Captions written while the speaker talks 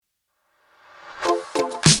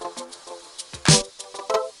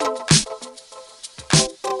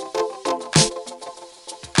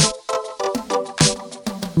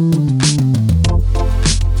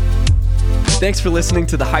Thanks for listening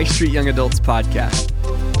to the High Street Young Adults podcast.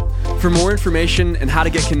 For more information and how to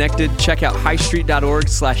get connected, check out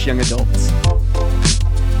highstreet.org/youngadults.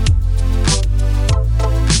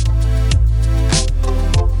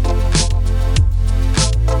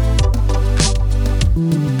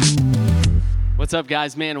 What's up,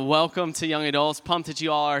 guys? Man, welcome to Young Adults. Pumped that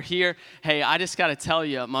you all are here. Hey, I just got to tell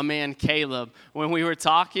you, my man Caleb, when we were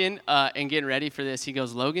talking and getting ready for this, he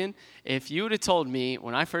goes, Logan, if you would have told me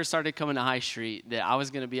when I first started coming to High Street that I was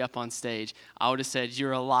going to be up on stage, I would have said,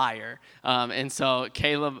 you're a liar. And so,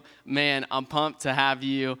 Caleb, man, I'm pumped to have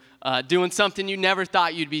you doing something you never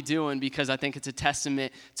thought you'd be doing, because I think it's a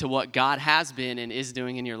testament to what God has been and is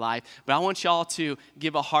doing in your life. But I want y'all to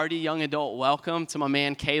give a hearty young adult welcome to my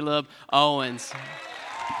man Caleb Owens.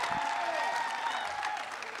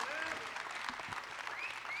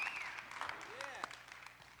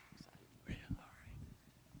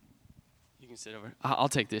 You can sit over. I'll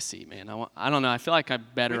take this seat, man. I don't know. I feel like I'm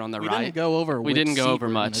better on the right. We didn't go over. We didn't go over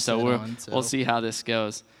much, so so we'll see how this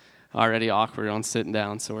goes. Already awkward on sitting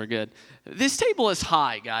down, so we're good. This table is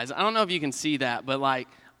high, guys. I don't know if you can see that, but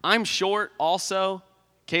I'm short also.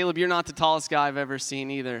 Caleb, you're not the tallest guy I've ever seen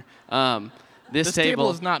either. This table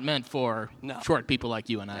is not meant for short people like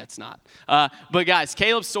you and I. It's not. But guys,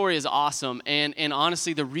 Caleb's story is awesome. And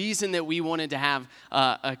honestly, the reason that we wanted to have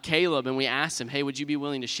Caleb and we asked him, hey, would you be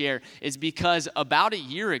willing to share, is because about a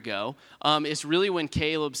year ago, it's really when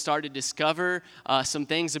Caleb started to discover some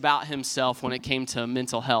things about himself when it came to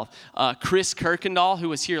mental health. Chris Kirkendall, who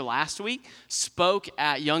was here last week, spoke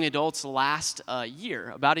at Young Adults about a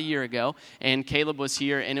year ago. And Caleb was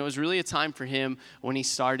here. And it was really a time for him when he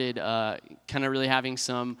started kind of really having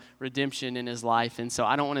some redemption in his life. And so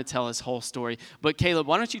I don't want to tell his whole story. But Caleb,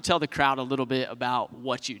 why don't you tell the crowd a little bit about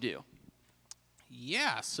what you do?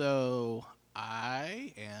 Yeah, so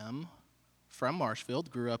I am from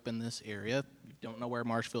Marshfield, grew up in this area. If you don't know where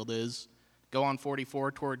Marshfield is, go on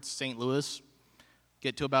 44 towards St. Louis,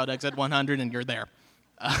 get to about exit 100 and you're there.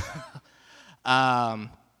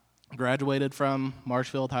 Graduated from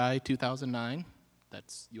Marshfield High 2009.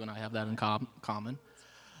 You and I have that in common.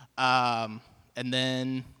 And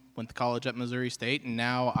then went to college at Missouri State, and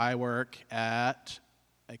now I work at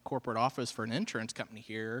a corporate office for an insurance company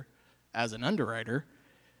here as an underwriter.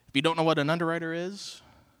 If you don't know what an underwriter is,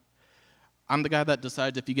 I'm the guy that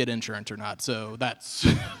decides if you get insurance or not, so that's...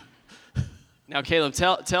 Now, Caleb,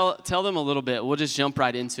 tell them a little bit. We'll just jump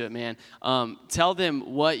right into it, man. Tell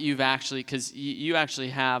them what you've actually, because you actually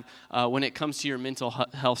have, when it comes to your mental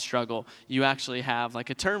health struggle, you actually have like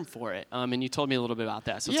a term for it, and you told me a little bit about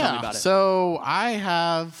that. So tell me about it. So I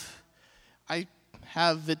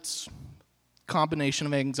have its combination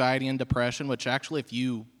of anxiety and depression, which actually, if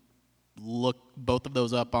you look both of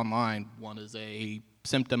those up online, one is a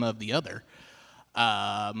symptom of the other.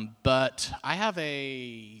 But I have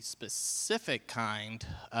a specific kind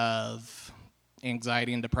of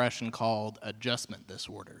anxiety and depression called adjustment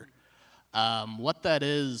disorder. What that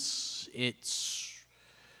is, it's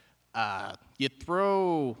you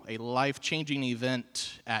throw a life-changing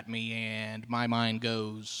event at me and my mind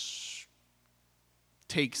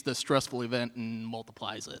takes the stressful event and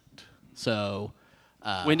multiplies it. So...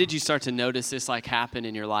 when did you start to notice this happen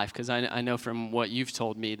in your life? Because I know from what you've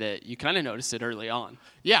told me that you kind of noticed it early on.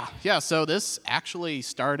 Yeah. So this actually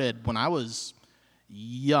started when I was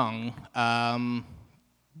young.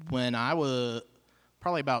 When I was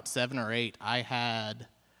probably about 7 or 8, I had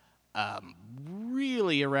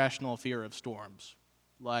really irrational fear of storms,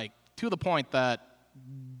 to the point that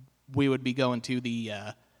we would be going to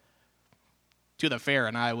the fair,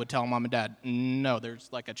 and I would tell Mom and Dad, no, there's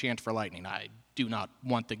a chance for lightning. I do not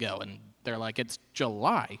want to go. And they're like, it's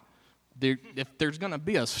July. If there's going to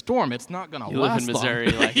be a storm, it's not going to last long. You live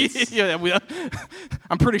in Missouri. Yeah,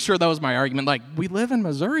 I'm pretty sure that was my argument. We live in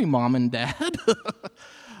Missouri, Mom and Dad.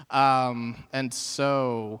 And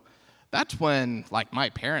so that's when, my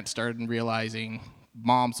parents started realizing,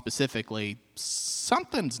 Mom specifically,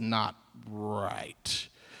 something's not right.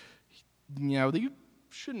 You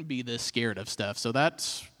shouldn't be this scared of stuff. So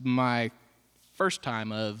that's my first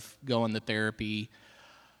time of going to therapy.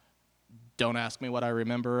 Don't ask me what I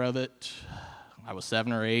remember of it. I was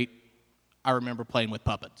 7 or 8. I remember playing with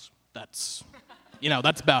puppets. That's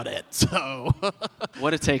about it. So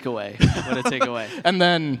what a takeaway. And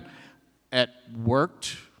then it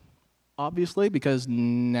worked, obviously, because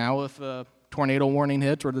now if a tornado warning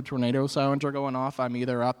hits or the tornado sirens are going off, I'm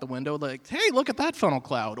either out the window hey, look at that funnel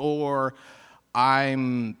cloud, or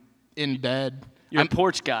I'm in bed. You're a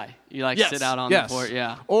porch guy. You sit out on the porch.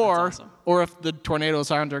 Yeah. Or awesome. Or if the tornado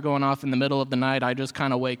sirens are going off in the middle of the night, I just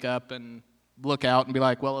kind of wake up and look out and be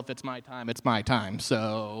like, well, if it's my time, it's my time.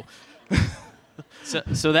 So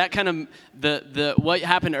So that kind of the what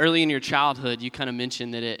happened early in your childhood, you kind of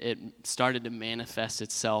mentioned that it started to manifest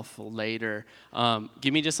itself later.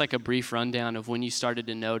 Give me just like a brief rundown of when you started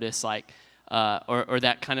to notice like or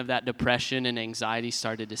that kind of that depression and anxiety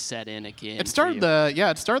started to set in again. It started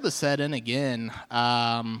to set in again.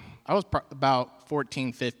 I was about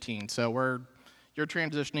 14, 15. So you're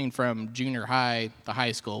transitioning from junior high to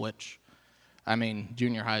high school, which I mean,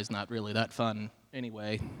 junior high is not really that fun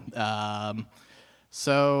anyway. Oddly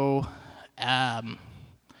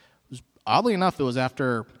enough, it was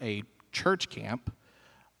after a church camp.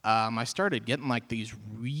 I started getting like these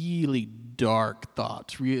really dark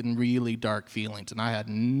thoughts and really dark feelings, and I had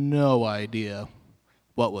no idea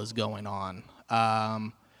what was going on.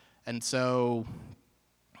 And so,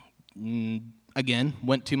 again,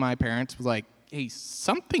 went to my parents, was like, hey,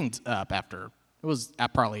 something's up it was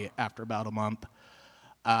probably after about a month.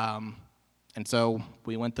 And so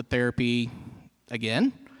we went to therapy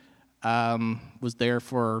again. Did it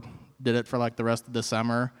for like the rest of the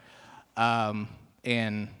summer.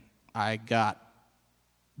 And I got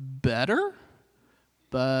better,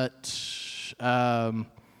 but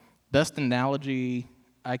best analogy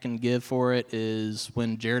I can give for it is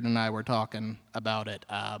when Jared and I were talking about it.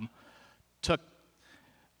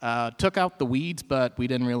 Took out the weeds, but we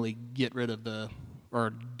didn't really get rid of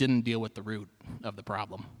didn't deal with the root of the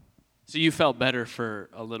problem. So you felt better for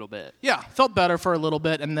a little bit. Yeah, felt better for a little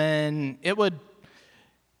bit, and then it would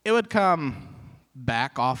come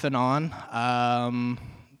back off and on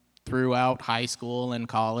throughout high school and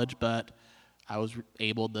college, but I was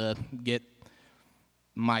able to get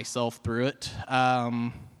myself through it.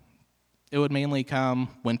 It would mainly come,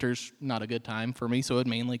 winter's not a good time for me, so it would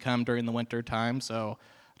mainly come during the winter time. So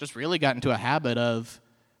I just really got into a habit of,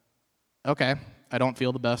 okay, I don't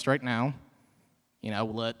feel the best right now.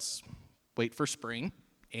 Let's wait for spring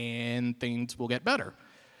and things will get better.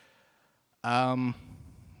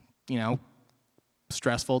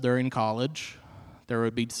 Stressful during college. There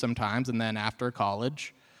would be some times, and then after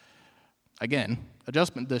college, again,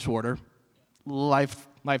 adjustment disorder,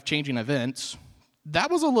 life-changing events. That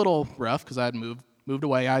was a little rough because I'd moved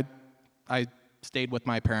away. I stayed with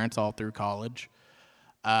my parents all through college.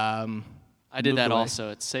 I did that away.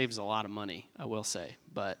 Also. It saves a lot of money, I will say,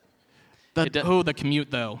 but the commute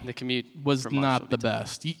though. The commute was not the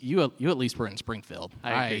best. You at least were in Springfield.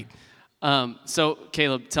 I agree. So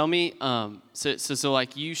Caleb, tell me. So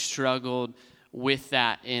like you struggled with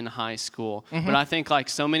that in high school, but I think like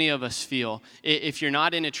so many of us feel, if you're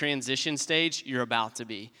not in a transition stage, you're about to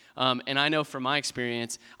be. And I know from my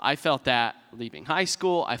experience, I felt that leaving high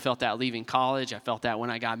school, I felt that leaving college, I felt that when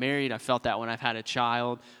I got married, I felt that when I've had a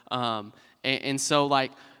child. And so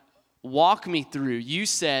like, walk me through. You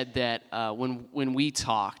said that when we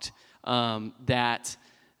talked, that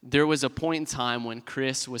there was a point in time when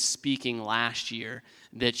Chris was speaking last year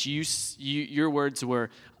that your words were,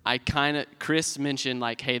 Chris mentioned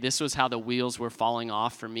like, hey, this was how the wheels were falling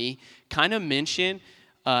off for me. Kind of mention,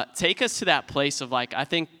 take us to that place of like, I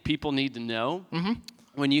think people need to know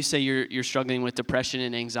when you say you're struggling with depression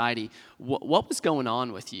and anxiety, what was going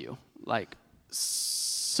on with you? Like,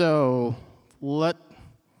 so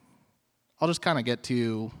I'll just kind of get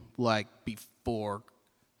to like before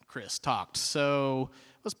Chris talked. So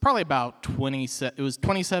it was probably about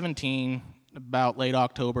 2017, about late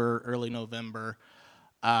October, early November.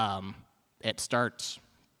 It starts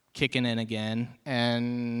kicking in again,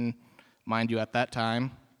 and mind you, at that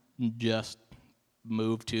time, just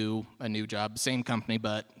moved to a new job, same company,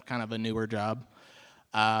 but kind of a newer job.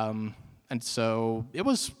 And so it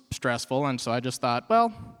was stressful, and so I just thought,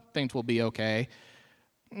 well, things will be okay.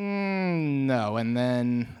 No, and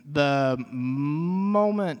then the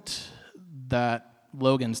moment that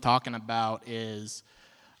Logan's talking about is,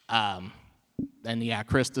 and yeah,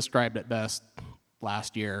 Chris described it best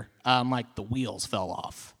last year, like the wheels fell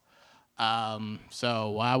off.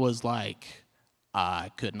 So I was like,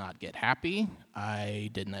 I could not get happy. I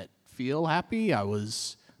didn't feel happy.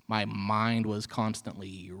 My mind was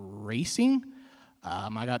constantly racing.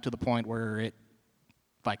 I got to the point where it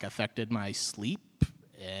like affected my sleep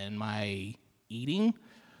and my eating.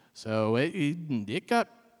 So it got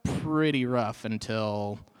pretty rough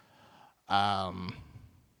until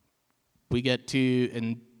we got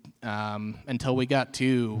to the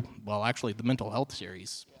mental health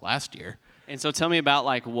series last year. And so tell me about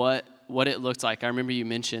like what it looked like. I remember you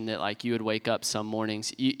mentioned that like you would wake up some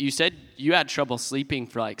mornings. You said you had trouble sleeping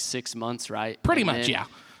for like 6 months, right? Pretty much, yeah.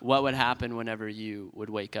 What would happen whenever you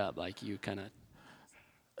would wake up? Like you kind of...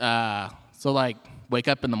 So like wake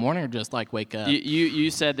up in the morning or just like wake up? You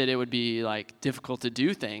said that it would be like difficult to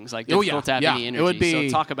do things, like difficult to have any energy. It would be,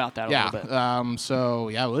 so talk about that a little bit. So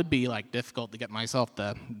it would be like difficult to get myself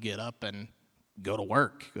to get up and go to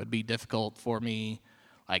work. It would be difficult for me.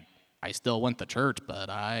 Like I still went to church, but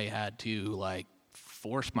I had to like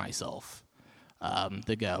force myself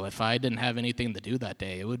to go. If I didn't have anything to do that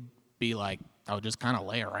day, it would be like I would just kind of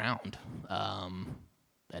lay around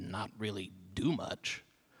and not really do much.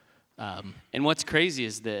 And what's crazy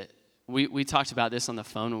is that we talked about this on the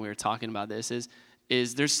phone when we were talking about this,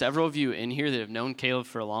 is there's several of you in here that have known Caleb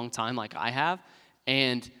for a long time like I have,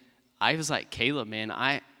 and I was like, Caleb, man,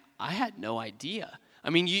 I had no idea. I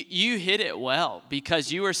mean, you hit it well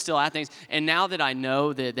because you were still at things, and now that I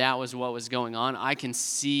know that was what was going on, I can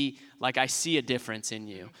see, like I see a difference in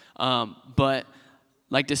you. But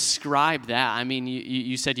like describe that. I mean,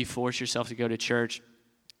 you said you forced yourself to go to church.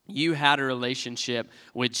 You had a relationship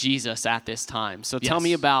with Jesus at this time. So tell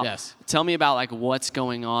me about like what's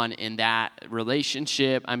going on in that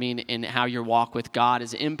relationship. I mean, and how your walk with God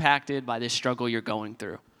is impacted by this struggle you're going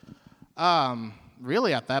through.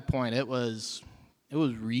 Really at that point it was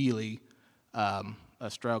really a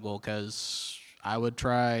struggle because I would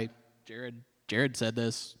try. Jared said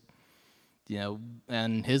this,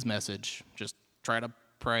 and his message, just try to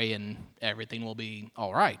pray and everything will be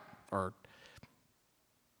all right.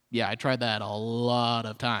 I tried that a lot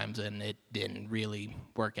of times, and it didn't really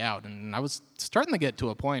work out. And I was starting to get to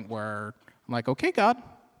a point where I'm like, okay, God,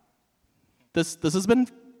 this has been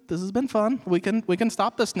fun. We can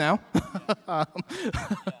stop this now.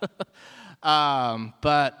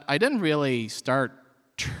 But I didn't really start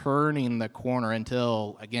turning the corner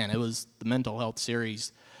until, again, it was the mental health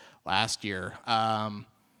series last year. I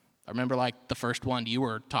remember like the first one you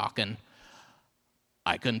were talking.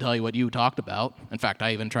 I couldn't tell you what you talked about. In fact,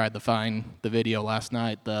 I even tried to find the video last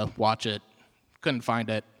night to watch it. Couldn't find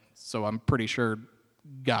it, so I'm pretty sure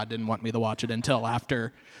God didn't want me to watch it until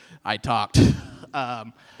after I talked.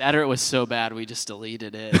 That or it was so bad we just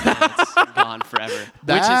deleted it and it's gone forever.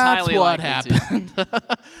 That's which is highly what likely happened.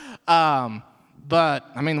 But,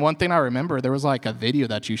 I mean, one thing I remember, there was like a video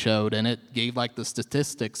that you showed, and it gave like the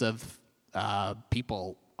statistics of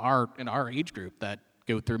people in our age group that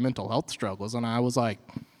go through mental health struggles, and I was like,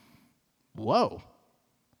 whoa,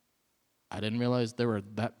 I didn't realize there were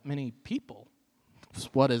that many people.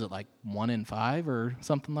 What is it, like 1 in 5 or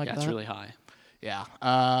something like that? That's really high. Yeah.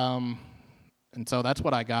 And so that's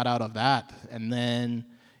what I got out of that. And then,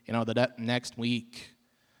 the next week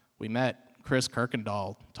we met, Chris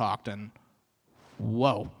Kirkendall talked, and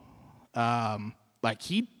whoa. Like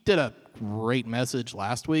he did a great message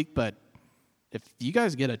last week, but if you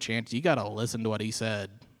guys get a chance, you got to listen to what he said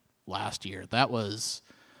last year. That was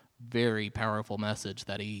very powerful message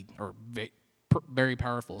very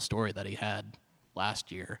powerful story that he had last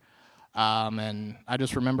year. And I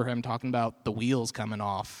just remember him talking about the wheels coming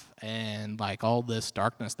off and like all this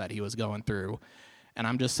darkness that he was going through. And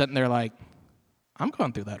I'm just sitting there like, I'm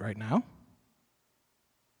going through that right now.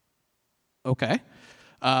 Okay.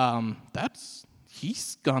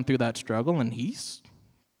 He's gone through that struggle and he's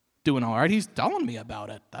doing all right. He's telling me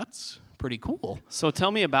about it. That's pretty cool. So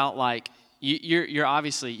tell me about like you're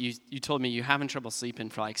obviously you told me you're having trouble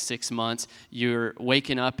sleeping for like 6 months. You're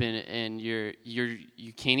waking up and you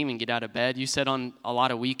can't even get out of bed. You said on a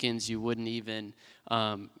lot of weekends you wouldn't even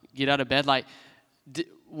get out of bed. Like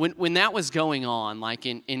when that was going on, like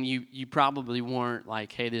and you probably weren't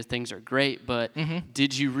like, hey, these things are great, but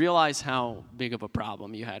did you realize how big of a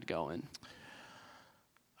problem you had going?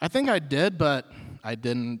 I think I did, but I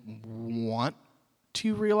didn't want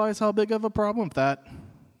to realize how big of a problem, if that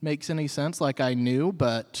makes any sense. Like I knew,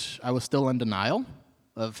 but I was still in denial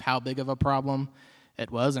of how big of a problem it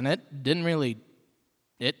was. And it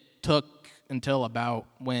took until about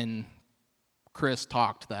when Chris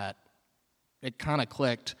talked that it kind of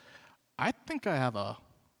clicked. I think I have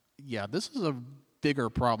this is a bigger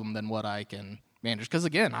problem than what I can manage. Because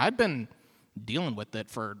again, I'd been dealing with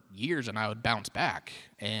it for years and I would bounce back,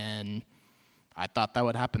 and I thought that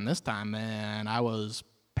would happen this time, and I was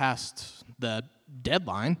past the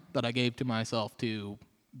deadline that I gave to myself to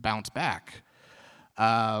bounce back.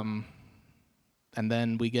 And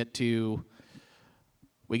then we get to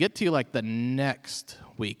like the next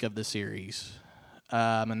week of the series,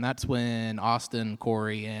 and that's when Austin,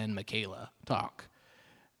 Corey, and Michaela talk,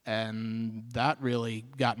 and that really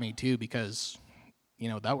got me too, because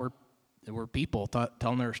there were people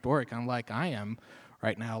telling their story kind of like I am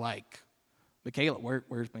right now. Like, Michaela,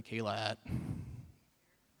 where's Michaela at?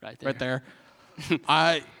 Right there.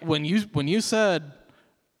 When you said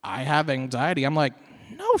I have anxiety, I'm like,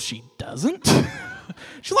 no, she doesn't.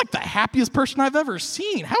 she's like the happiest person I've ever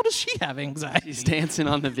seen. How does she have anxiety? She's dancing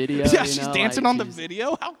on the video. Yeah, she's dancing on the she's-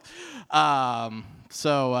 video.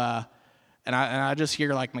 And I just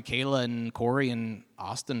hear like Michaela and Corey and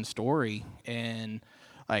Austin's story, and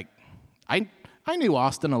like I knew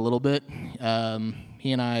Austin a little bit.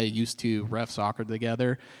 He and I used to ref soccer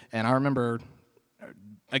together, and I remember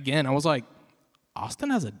again I was like, Austin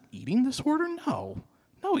has an eating disorder? No,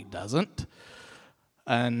 he doesn't.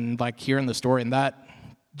 And like hearing the story, and that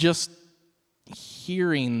just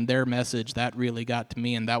hearing their message, that really got to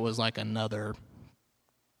me, and that was like another,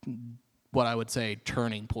 what I would say,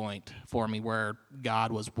 turning point for me where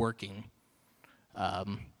God was working.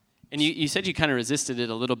 And you said you kind of resisted it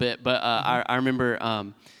a little bit, but I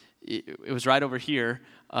remember it was right over here,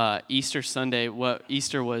 Easter Sunday.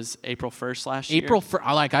 Easter was April 1st last year?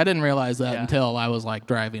 I didn't realize that until I was like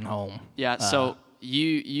driving home. Yeah, so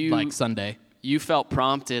you like Sunday. You felt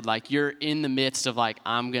prompted, like you're in the midst of like,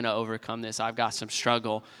 I'm going to overcome this. I've got some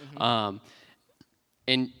struggle. And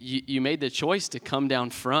you made the choice to come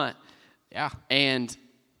down front. Yeah. And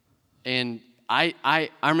I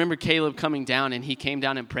remember Caleb coming down, and he came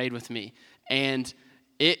down and prayed with me. And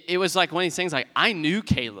it was like one of these things, like I knew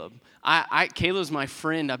Caleb. Caleb's my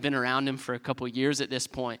friend. I've been around him for a couple of years at this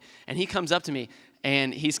point. And he comes up to me,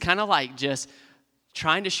 and he's kind of like just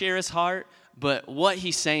trying to share his heart, but what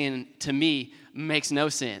he's saying to me makes no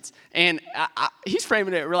sense. And he's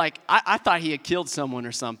framing it like I thought he had killed someone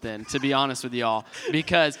or something, to be honest with y'all,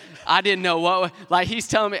 because I didn't know what, like he's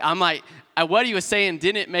telling me, I'm like, what he was saying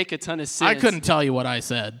didn't make a ton of sense. I couldn't tell you what I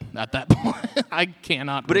said at that point. I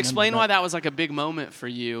cannot. But explain why that was like a big moment for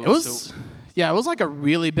you. It was, it was like a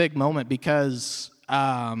really big moment because,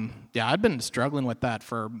 I'd been struggling with that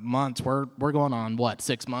for months. We're going on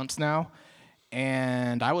 6 months now,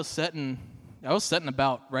 and I was sitting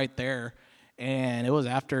about right there, and it was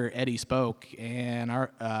after Eddie spoke, and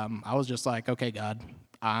I was just like, okay, God,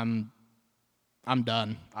 I'm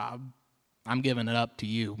done. I'm giving it up to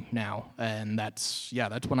you now. And that's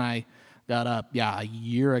when I got up, a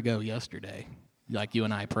year ago yesterday, like you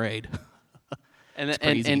and I prayed.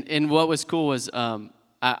 And what was cool was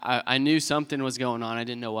I knew something was going on. I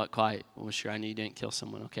didn't know what quite. I was sure I knew you didn't kill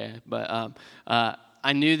someone, okay? But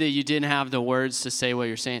I knew that you didn't have the words to say what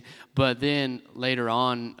you're saying. But then later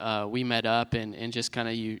on, we met up and just kind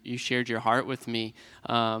of you shared your heart with me.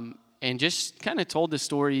 And just kind of told the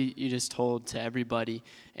story you just told to everybody.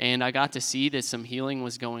 And I got to see that some healing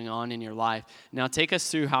was going on in your life. Now take us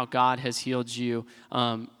through how God has healed you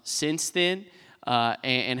since then,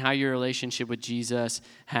 and how your relationship with Jesus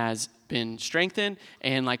has been strengthened,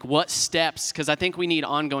 and like what steps, because I think we need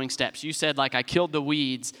ongoing steps. You said like I killed the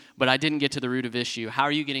weeds, but I didn't get to the root of issue. How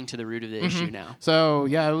are you getting to the root of the issue now? So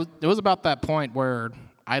it was about that point where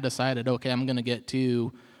I decided, okay, I'm going to get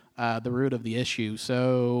to the root of the issue.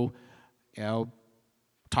 So,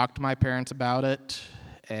 talked to my parents about it,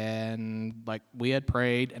 and like we had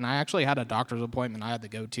prayed, and I actually had a doctor's appointment I had to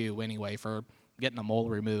go to anyway for getting a mole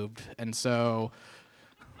removed, and so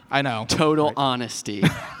I know total honesty.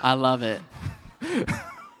 I love it.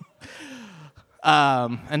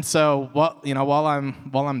 And so while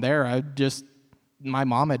I'm there, my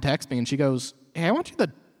mom had texted me, and she goes, "Hey, I want you to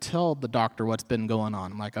tell the doctor what's been going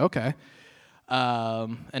on." I'm like, okay.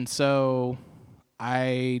 And so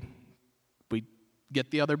we get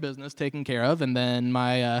the other business taken care of, and then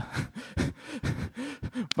my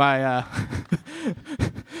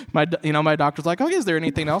doctor's like, "Okay, is there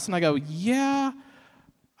anything else?" And I go, "Yeah,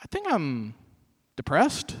 I think I'm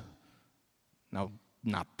depressed." No,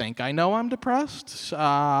 not think I know I'm depressed.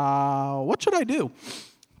 What should I do?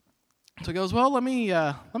 So he goes, "Well, let me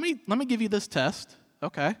give you this test."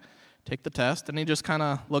 Okay, take the test, and he just kind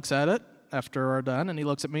of looks at it after we're done, and he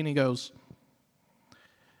looks at me and he goes,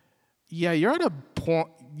 "Yeah, you're at a point.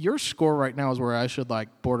 Your score right now is where I should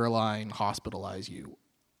like borderline hospitalize you."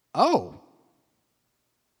 Oh,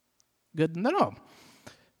 good to know.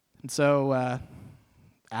 And so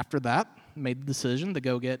after that, made the decision to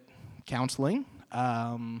go get counseling.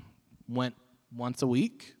 Went once a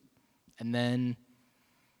week, and then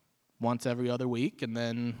once every other week, and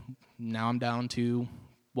then now I'm down to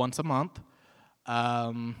once a month.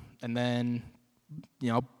 And then,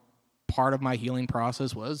 part of my healing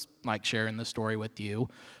process was like sharing this story with you.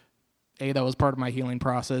 A, that was part of my healing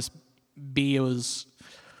process. B, it was,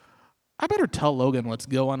 I better tell Logan what's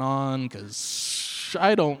going on, because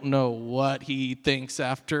I don't know what he thinks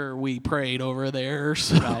after we prayed over there.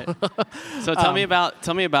 So, right. So tell me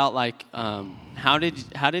about like how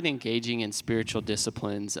did engaging in spiritual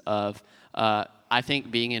disciplines of I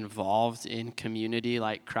think being involved in community,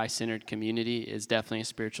 like Christ-centered community, is definitely a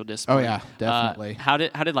spiritual discipline. Oh, yeah, definitely. How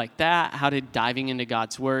did like that? How did diving into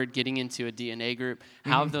God's Word, getting into a DNA group,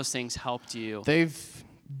 how have those things helped you? They've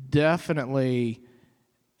definitely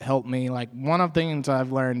helped me. Like, one of the things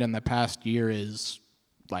I've learned in the past year is,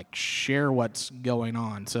 like, share what's going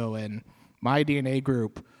on. So in my DNA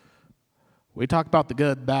group, we talk about the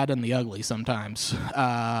good, bad, and the ugly sometimes.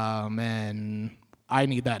 And I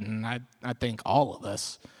need that, and I think all of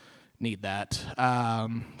us need that.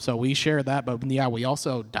 So we share that, but yeah, we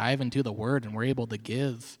also dive into the Word, and we're able to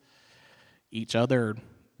give each other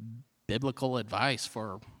biblical advice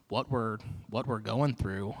for what we're going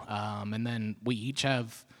through. And then we each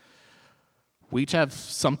have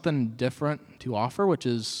something different to offer, which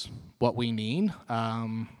is what we need.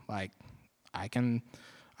 Like,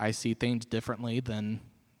 I see things differently than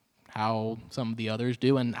how some of the others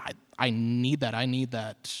do, and I need that. I need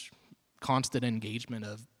that constant engagement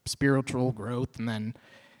of spiritual growth, and then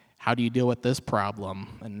how do you deal with this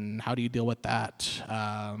problem, and how do you deal with that,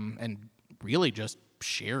 and really just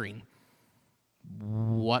sharing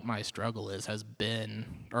what my struggle has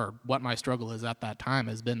been, or what my struggle is at that time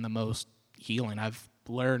has been the most healing. I've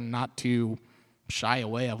learned not to shy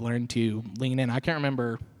away. I've learned to lean in. I can't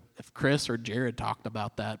remember if Chris or Jared talked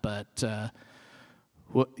about that, but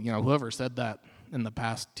whoever said that in the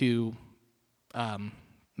past two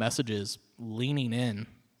messages, leaning in,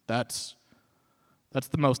 that's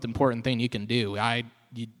the most important thing you can do.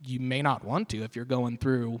 You may not want to if you're going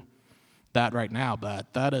through that right now,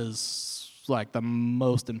 but that is like the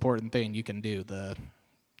most important thing you can do to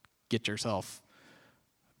get yourself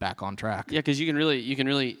back on track. Yeah, because you can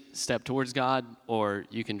really step towards God, or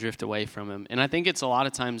you can drift away from Him. And I think it's a lot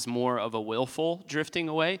of times more of a willful drifting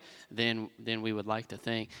away than we would like to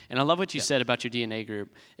think. And I love what you said about your DNA group,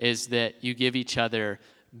 is that you give each other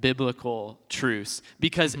biblical truths,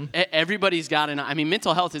 because everybody's got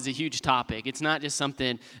mental health is a huge topic. It's not just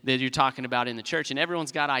something that you're talking about in the church, and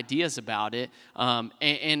everyone's got ideas about it.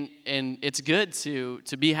 And it's good to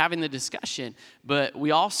be having the discussion, but we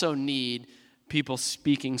also need people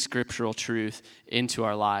speaking scriptural truth into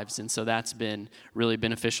our lives, and so that's been really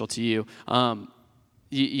beneficial to you. How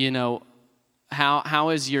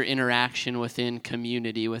has your interaction within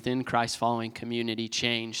community, within Christ-following community,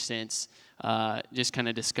 changed since just kind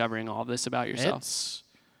of discovering all this about yourself?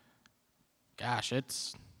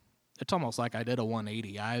 It's almost like I did a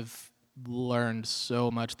 180. I've learned so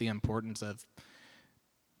much the importance of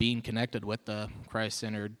being connected with the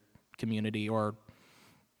Christ-centered community, or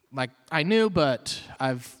like I knew, but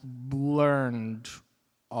I've learned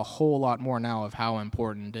a whole lot more now of how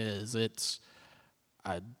important it is.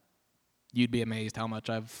 You'd be amazed how much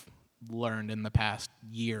I've learned in the past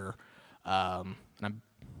year, and I'm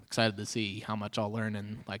excited to see how much I'll learn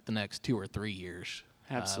in like the next 2 or 3 years.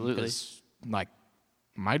 Absolutely. 'Cause, like,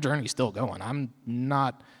 my journey's still going. I'm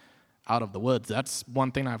not out of the woods. That's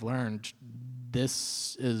one thing I've learned.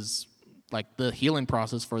 This is like the healing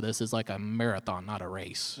process for this is like a marathon, not a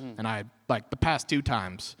race. And I, like, the past 2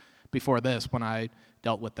 times before this, when I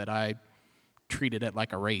dealt with it, I treated it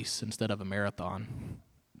like a race instead of a marathon.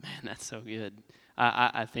 Man, that's so good.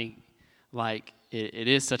 I think, like, it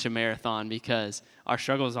is such a marathon, because our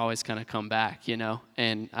struggles always kind of come back,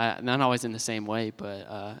 and not always in the same way,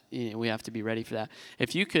 but we have to be ready for that.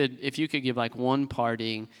 If you could give like one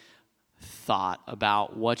parting thought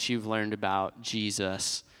about what you've learned about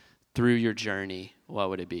Jesus through your journey, what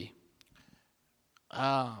would it be?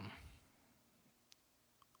 I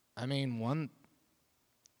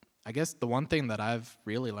guess the one thing that I've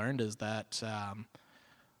really learned is that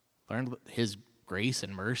learned His grace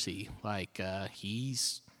and mercy. Like,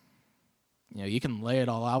 He's, you can lay it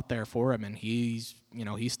all out there for Him, and He's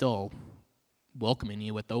still welcoming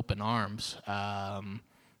you with open arms.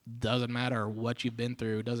 Doesn't matter what you've been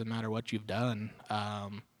through, doesn't matter what you've done,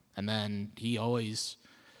 and then He always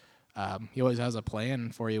has a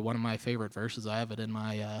plan for you. One of my favorite verses, I have it in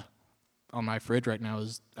my on my fridge right now,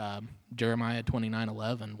 is Jeremiah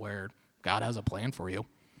 29:11, where God has a plan for you.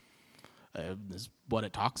 Is what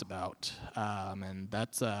it talks about, and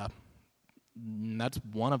that's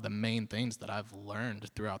one of the main things that I've learned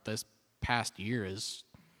throughout this past year, is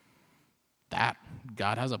that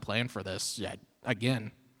God has a plan for this. Yeah,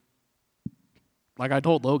 again, like I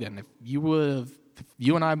told Logan,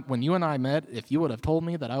 when you and I met, if you would have told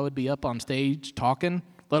me that I would be up on stage talking,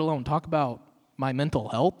 let alone talk about my mental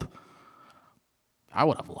health, I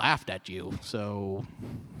would have laughed at you. So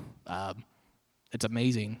it's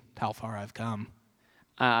amazing how far I've come.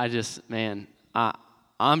 I'm just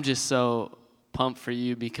so pumped for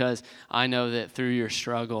you, because I know that through your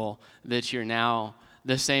struggle that you're now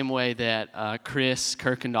the same way that Chris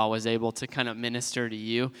Kirkendall was able to kind of minister to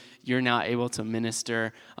you, you're now able to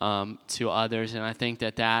minister to others. And I think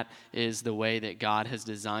that is the way that God has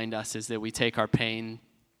designed us, is that we take our pain,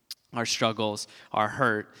 our struggles, our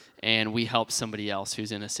hurt, and we help somebody else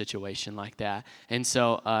who's in a situation like that. And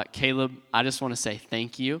so, Caleb, I just want to say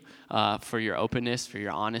thank you for your openness, for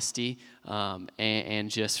your honesty, and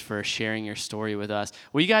just for sharing your story with us.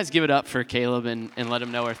 Will you guys give it up for Caleb and let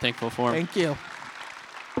him know we're thankful for him? Thank you.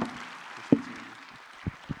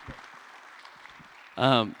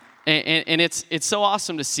 And it's so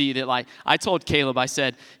awesome to see that, like, I told Caleb, I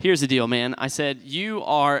said, here's the deal, man. I said, you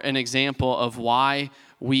are an example of why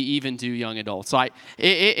we even do young adults. So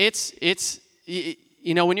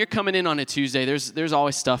you know, when you're coming in on a Tuesday, there's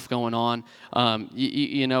always stuff going on.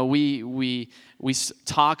 You know, we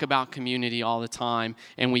talk about community all the time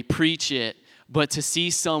and we preach it. But to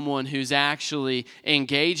see someone who's actually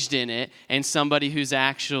engaged in it and somebody who's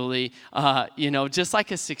actually, you know, just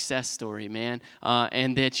like a success story, man,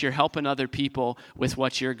 and that you're helping other people with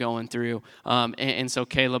what you're going through. And so,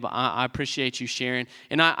 Caleb, I appreciate you sharing.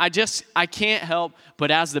 And I can't help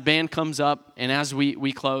but, as the band comes up and as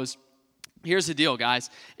we close, here's the deal, guys,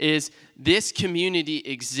 is this community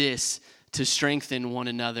exists to strengthen one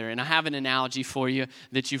another. And I have an analogy for you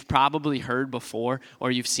that you've probably heard before or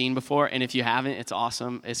you've seen before. And if you haven't, it's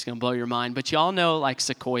awesome. It's going to blow your mind. But y'all know, like,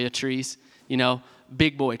 sequoia trees, you know,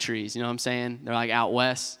 big boy trees, you know what I'm saying? They're like out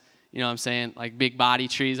west. You know what I'm saying? Like big body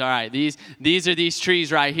trees. All right, these are these trees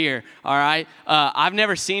right here. All right. I've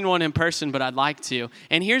never seen one in person, but I'd like to.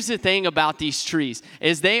 And here's the thing about these trees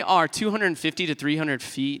is they are 250 to 300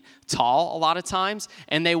 feet tall a lot of times,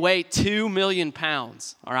 and they weigh 2 million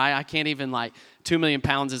pounds. All right. I can't even, like, 2 million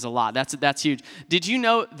pounds is a lot. That's huge. Did you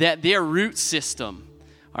know that their root system,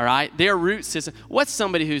 all right, their root system, what's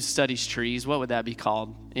somebody who studies trees? What would that be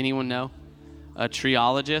called? Anyone know? A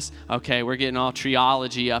treologist? Okay, we're getting all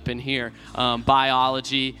treology up in here.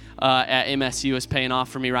 Biology at MSU is paying off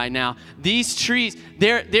for me right now. These trees,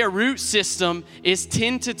 their root system is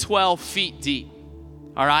 10 to 12 feet deep,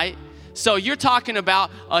 all right? So you're talking about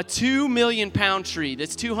a 2 million pound tree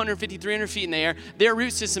that's 250, 300 feet in the air. Their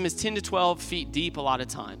root system is 10 to 12 feet deep a lot of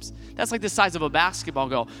times. That's like the size of a basketball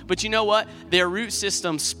goal. But you know what? Their root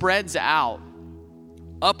system spreads out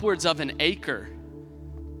upwards of an acre,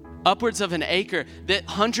 that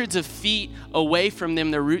hundreds of feet away from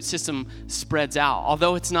them, their root system spreads out.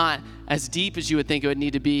 Although it's not as deep as you would think it would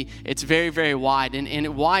need to be, it's very, very wide.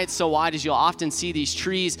 And why it's so wide is you'll often see these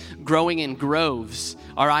trees growing in groves,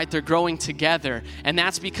 all right? They're growing together. And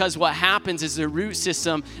that's because what happens is their root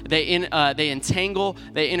system, they entangle,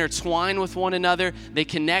 they intertwine with one another, they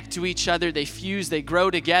connect to each other, they fuse, they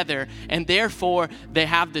grow together, and therefore they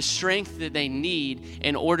have the strength that they need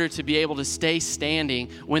in order to be able to stay standing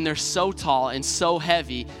when they're so tall and so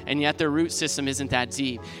heavy, and yet their root system isn't that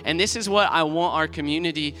deep. And this is what I want our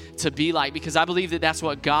community to be like, because I believe that that's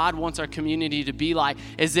what God wants our community to be like,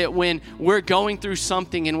 is that when we're going through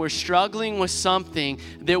something and we're struggling with something,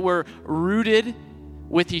 that we're rooted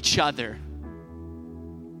with each other.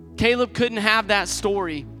 Caleb couldn't have that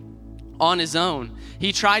story on his own.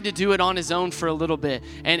 He tried to do it on his own for a little bit.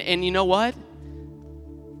 And you know what?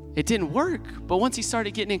 It didn't work. But once he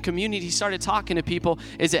started getting in community, he started talking to people,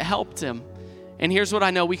 it helped him. And here's what I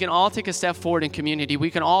know. We can all take a step forward in community. We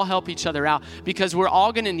can all help each other out because we're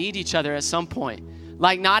all going to need each other at some point.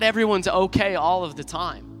 Like, not everyone's okay all of the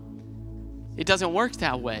time. It doesn't work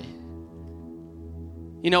that way.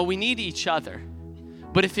 You know, we need each other.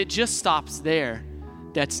 But if it just stops there,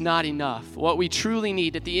 that's not enough. What we truly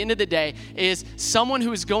need at the end of the day is someone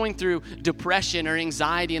who is going through depression or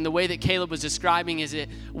anxiety, and the way that Caleb was describing is it,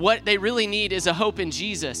 what they really need is a hope in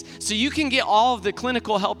Jesus. So you can get all of the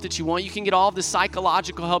clinical help that you want. You can get all of the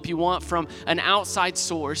psychological help you want from an outside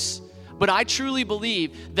source. But I truly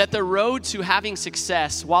believe that the road to having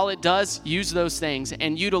success, while it does use those things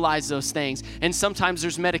and utilize those things, and sometimes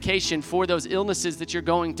there's medication for those illnesses that you're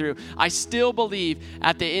going through, I still believe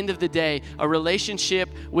at the end of the day, a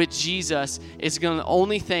relationship with Jesus is the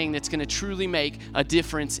only thing that's going to truly make a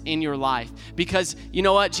difference in your life. Because you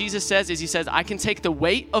know what Jesus says is, he says, I can take the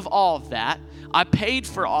weight of all of that. I paid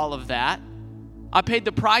for all of that. I paid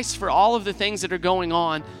the price for all of the things that are going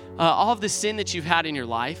on, all of the sin that you've had in your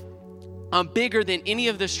life. I'm bigger than any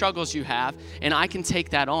of the struggles you have, and I can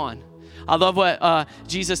take that on. I love what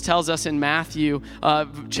Jesus tells us in Matthew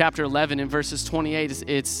chapter 11 in verses 28.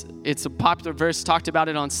 It's a popular verse, talked about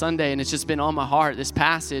it on Sunday, and it's just been on my heart, this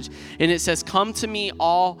passage. And it says, come to me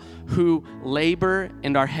all who labor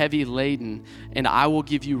and are heavy laden, and I will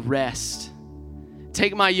give you rest.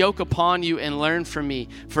 Take my yoke upon you and learn from me,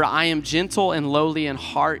 for I am gentle and lowly in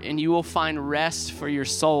heart, and you will find rest for your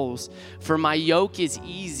souls. For my yoke is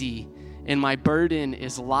easy and my burden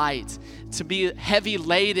is light. To be heavy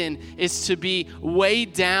laden is to be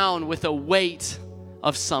weighed down with a weight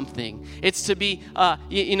of something. It's to be,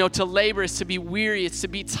 to labor. It's to be weary. It's to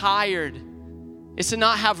be tired. It's to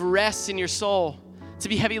not have rest in your soul. To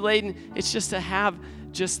be heavy laden, it's just to have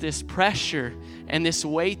just this pressure and this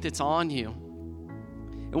weight that's on you.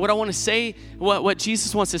 And what I want to say, what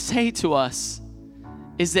Jesus wants to say to us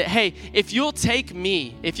is that, hey, if you'll take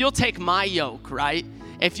me, if you'll take my yoke, right?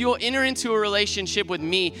 If you'll enter into a relationship with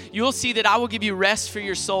me, you'll see that I will give you rest for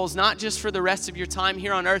your souls, not just for the rest of your time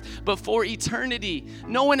here on earth, but for eternity.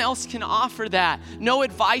 No one else can offer that. No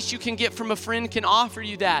advice you can get from a friend can offer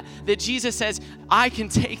you that. That Jesus says, I can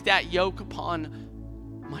take that yoke upon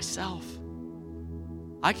myself.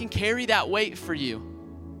 I can carry that weight for you.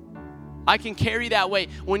 I can carry that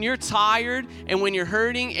weight. When you're tired and when you're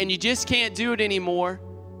hurting and you just can't do it anymore,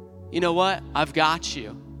 you know what? I've got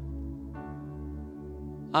you.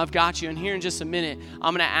 I've got you. And here in just a minute,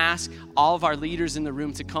 I'm going to ask all of our leaders in the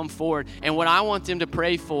room to come forward. And what I want them to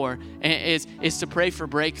pray for is to pray for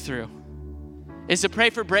breakthrough. Is to pray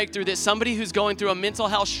for breakthrough, that somebody who's going through a mental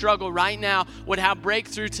health struggle right now would have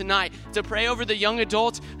breakthrough tonight. To pray over the young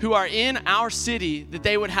adults who are in our city, that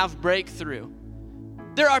they would have breakthrough.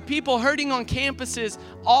 There are people hurting on campuses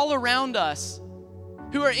all around us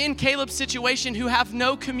who are in Caleb's situation, who have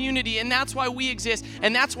no community, and that's why we exist,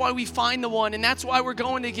 and that's why we find the one, and that's why we're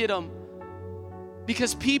going to get them.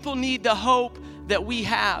 Because people need the hope that we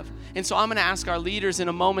have. And so I'm going to ask our leaders in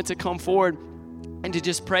a moment to come forward and to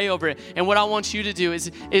just pray over it. And what I want you to do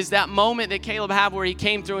is that moment that Caleb had where he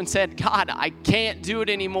came through and said, God, I can't do it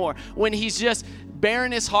anymore. When he's just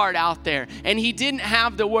bearing his heart out there and he didn't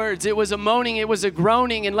have the words. It was a moaning, it was a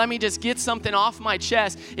groaning, and let me just get something off my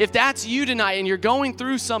chest. If that's you tonight and you're going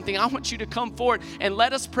through something, I want you to come forward and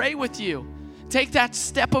let us pray with you. Take that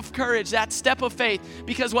step of courage, that step of faith,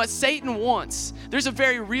 because what Satan wants, there's a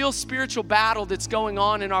very real spiritual battle that's going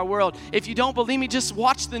on in our world. If you don't believe me, just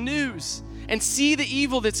watch the news and see the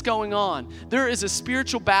evil that's going on. There is a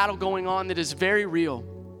spiritual battle going on that is very real.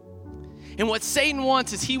 And what Satan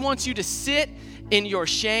wants is he wants you to sit in your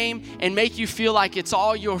shame and make you feel like it's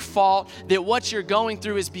all your fault, that what you're going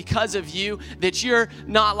through is because of you, that you're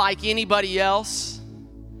not like anybody else,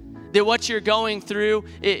 that what you're going through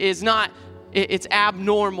is not, it's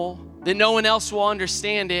abnormal, that no one else will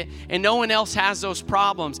understand it, and no one else has those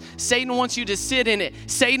problems. Satan wants you to sit in it.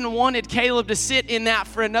 Satan wanted Caleb to sit in that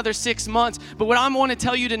for another 6 months. But what I want to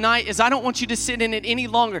tell you tonight is I don't want you to sit in it any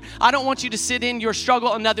longer. I don't want you to sit in your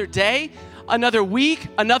struggle another day, another week,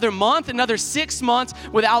 another month, another 6 months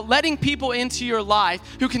without letting people into your life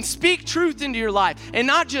who can speak truth into your life. And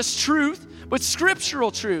not just truth, but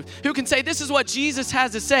scriptural truth, who can say, this is what Jesus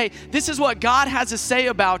has to say. This is what God has to say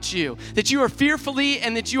about you, that you are fearfully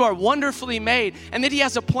and that you are wonderfully made, and that he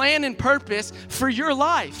has a plan and purpose for your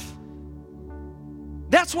life.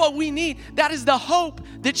 That's what we need. That is the hope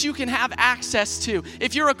that you can have access to.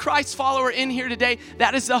 If you're a Christ follower in here today,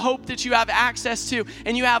 that is the hope that you have access to.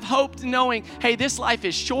 And you have hope knowing, hey, this life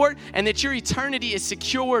is short and that your eternity is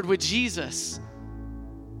secured with Jesus.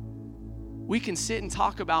 We can sit and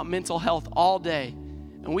talk about mental health all day,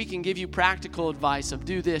 and we can give you practical advice of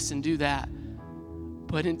do this and do that.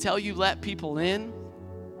 But until you let people in,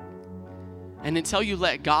 and until you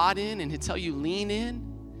let God in, and until you lean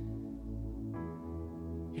in,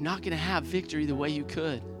 you're not going to have victory the way you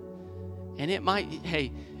could. And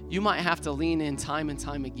you might have to lean in time and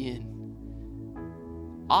time again.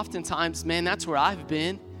 Oftentimes, man, that's where I've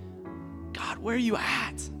been. God, where are you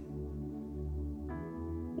at?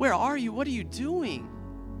 Where are you? What are you doing?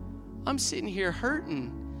 I'm sitting here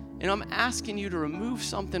hurting, and I'm asking you to remove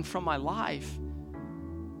something from my life.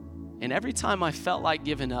 And every time I felt like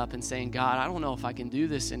giving up and saying, God, I don't know if I can do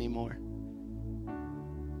this anymore.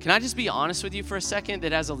 Can I just be honest with you for a second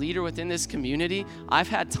that as a leader within this community, I've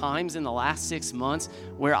had times in the last 6 months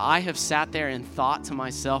where I have sat there and thought to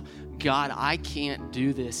myself, God, I can't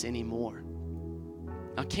do this anymore.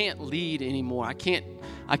 I can't lead anymore. I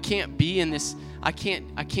can't be in this. I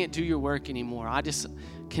can't do your work anymore.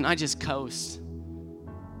 Can I just coast?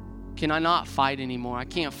 Can I not fight anymore? I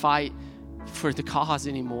can't fight for the cause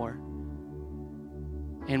anymore.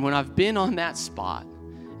 And when I've been on that spot,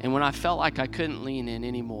 and when I felt like I couldn't lean in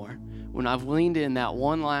anymore, when I've leaned in that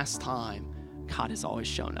one last time, God has always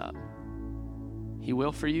shown up. He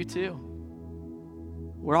will for you too.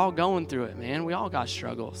 We're all going through it, man. We all got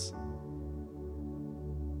struggles.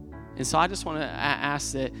 And so I just want to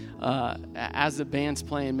ask that as the band's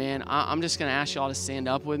playing, man, I'm just going to ask y'all to stand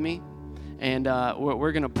up with me. And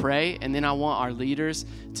we're going to pray, and then I want our leaders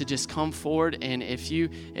to just come forward. And if you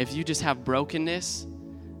just have brokenness,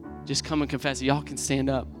 just come and confess it. Y'all can stand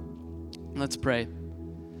up. Let's pray.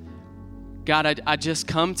 God, I just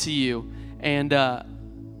come to you, and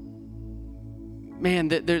man,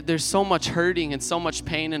 there's so much hurting and so much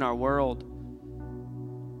pain in our world.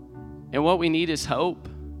 And what we need is hope.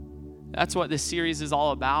 That's what this series is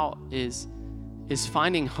all about, is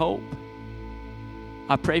finding hope.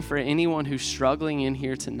 I pray for anyone who's struggling in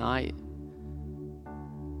here tonight,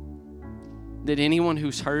 that anyone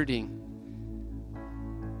who's hurting,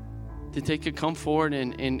 that they could come forward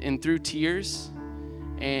and through tears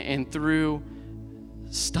and through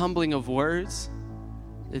stumbling of words,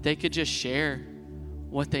 that they could just share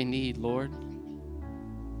what they need, Lord.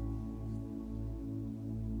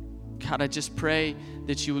 God, I just pray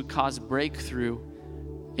that you would cause breakthrough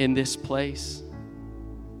in this place,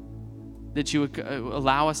 that you would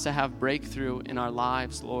allow us to have breakthrough in our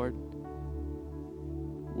lives, Lord.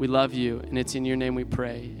 We love you, and it's in your name we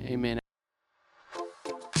pray. Amen.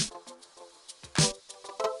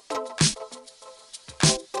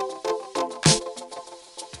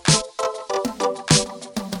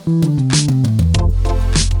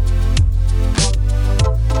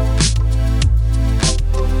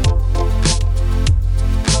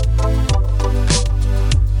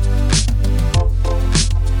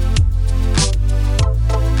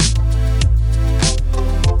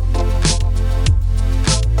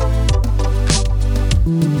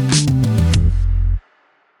 Mm-hmm.